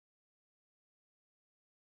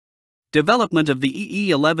Development of the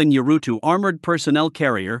EE-11 Urutu armored personnel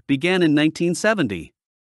carrier began in 1970.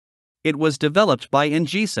 It was developed by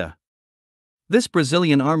ENGESA. This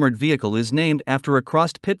Brazilian armored vehicle is named after a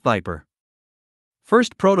crossed pit viper.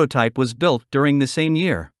 First prototype was built during the same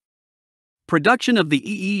year. Production of the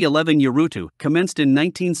EE-11 Urutu commenced in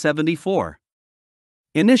 1974.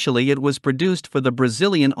 Initially it was produced for the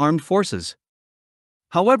Brazilian Armed Forces.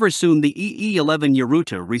 However, soon the EE-11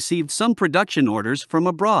 Urutu received some production orders from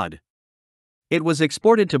abroad. It was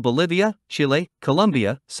exported to Bolivia, Chile,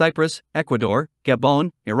 Colombia, Cyprus, Ecuador,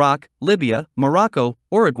 Gabon, Iraq, Libya, Morocco,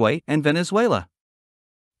 Uruguay and Venezuela.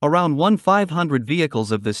 Around 1,500 vehicles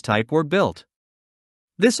of this type were built.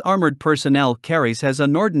 This armored personnel carries has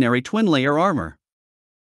unordinary twin-layer armor.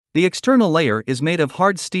 The external layer is made of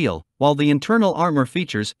hard steel, while the internal armor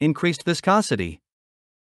features increased viscosity.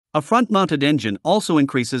 A front-mounted engine also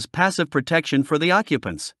increases passive protection for the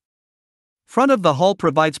occupants. Front of the hull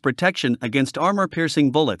provides protection against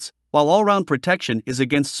armor-piercing bullets, while all-round protection is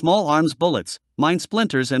against small arms bullets, mine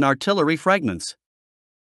splinters and artillery fragments.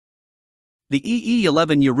 The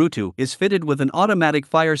EE-11 Urutu is fitted with an automatic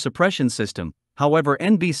fire suppression system, however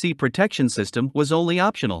NBC protection system was only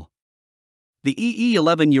optional. The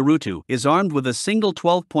EE-11 Urutu is armed with a single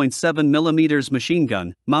 12.7mm machine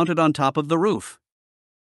gun mounted on top of the roof.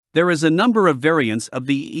 There is a number of variants of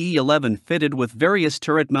the EE-11 fitted with various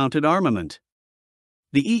turret-mounted armament.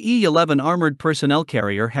 The EE-11 armored personnel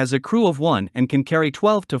carrier has a crew of 1 and can carry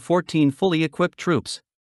 12 to 14 fully equipped troops.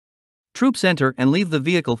 Troops enter and leave the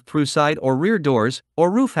vehicle through side or rear doors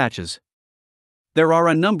or roof hatches. There are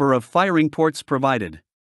a number of firing ports provided.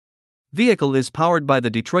 Vehicle is powered by the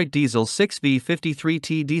Detroit Diesel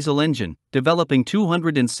 6V53T diesel engine, developing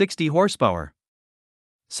 260 horsepower.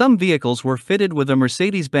 Some vehicles were fitted with a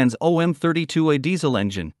Mercedes-Benz OM32A diesel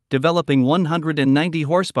engine, developing 190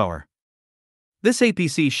 horsepower. This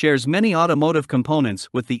APC shares many automotive components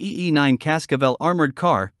with the EE-9 Cascavel armored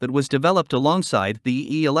car that was developed alongside the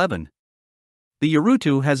EE-11. The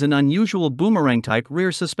Urutu has an unusual boomerang-type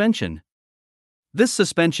rear suspension. This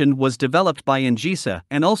suspension was developed by ENGESA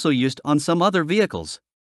and also used on some other vehicles.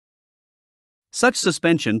 Such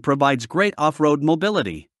suspension provides great off-road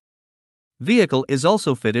mobility. Vehicle is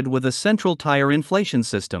also fitted with a central tire inflation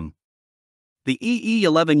system. The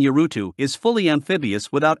EE-11 Urutu is fully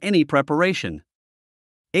amphibious without any preparation.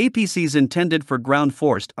 APCs intended for ground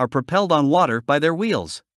force are propelled on water by their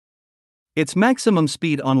wheels. Its maximum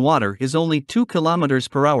speed on water is only 2 km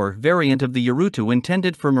per hour. Variant of the Urutu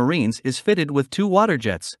intended for marines is fitted with 2 water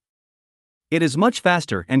jets. It is much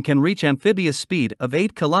faster and can reach amphibious speed of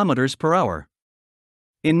 8 km per hour.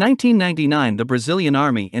 In 1999, the Brazilian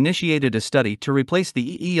Army initiated a study to replace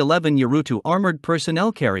the EE-11 Urutu armored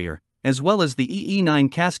personnel carrier, as well as the EE-9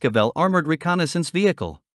 Cascavel armored reconnaissance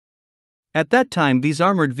vehicle. At that time, these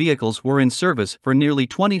armored vehicles were in service for nearly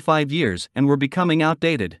 25 years and were becoming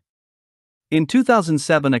outdated. In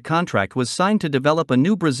 2007, a contract was signed to develop a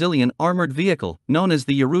new Brazilian armored vehicle, known as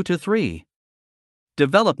the Urutu 3.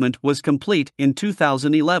 Development was complete in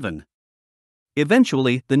 2011.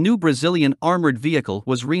 Eventually, the new Brazilian armored vehicle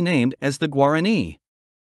was renamed as the Guarani.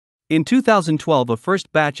 In 2012, a first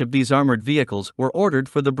batch of these armored vehicles were ordered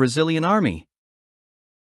for the Brazilian Army.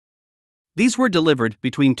 These were delivered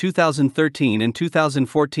between 2013 and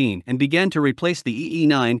 2014 and began to replace the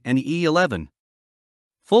EE-9 and EE-11.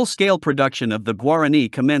 Full-scale production of the Guarani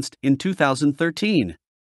commenced in 2013.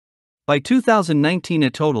 By 2019, a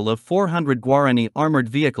total of 400 Guarani armored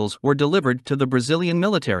vehicles were delivered to the Brazilian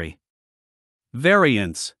military.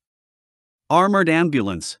 Variants: Armored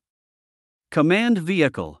Ambulance, Command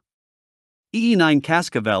Vehicle. EE-9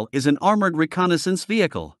 Cascavel is an armored reconnaissance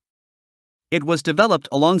vehicle. It was developed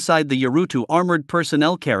alongside the Urutu armored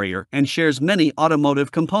personnel carrier and shares many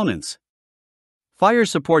automotive components. Fire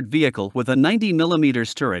support vehicle with a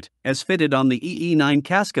 90mm turret, as fitted on the EE-9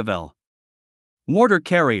 Cascavel. Mortar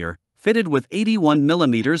carrier, fitted with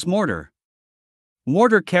 81mm mortar.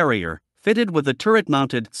 Mortar carrier, fitted with a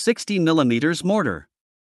turret-mounted 60mm mortar.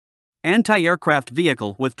 Anti-aircraft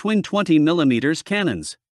vehicle with twin 20mm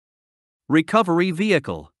cannons. Recovery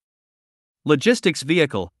vehicle. Logistics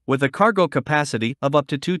vehicle, with a cargo capacity of up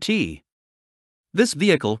to 2 t. This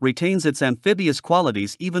vehicle retains its amphibious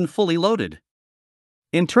qualities even fully loaded.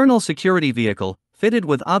 Internal security vehicle, fitted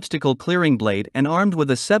with obstacle clearing blade and armed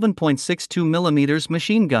with a 7.62mm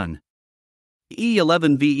machine gun.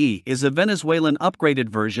 EE-11VE is a Venezuelan upgraded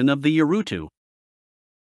version of the Urutu.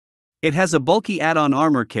 It has a bulky add-on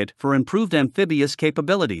armor kit for improved amphibious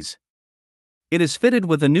capabilities. It is fitted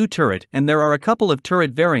with a new turret and there are a couple of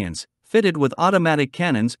turret variants, fitted with automatic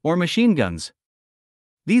cannons or machine guns.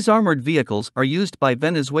 These armored vehicles are used by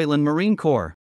Venezuelan Marine Corps.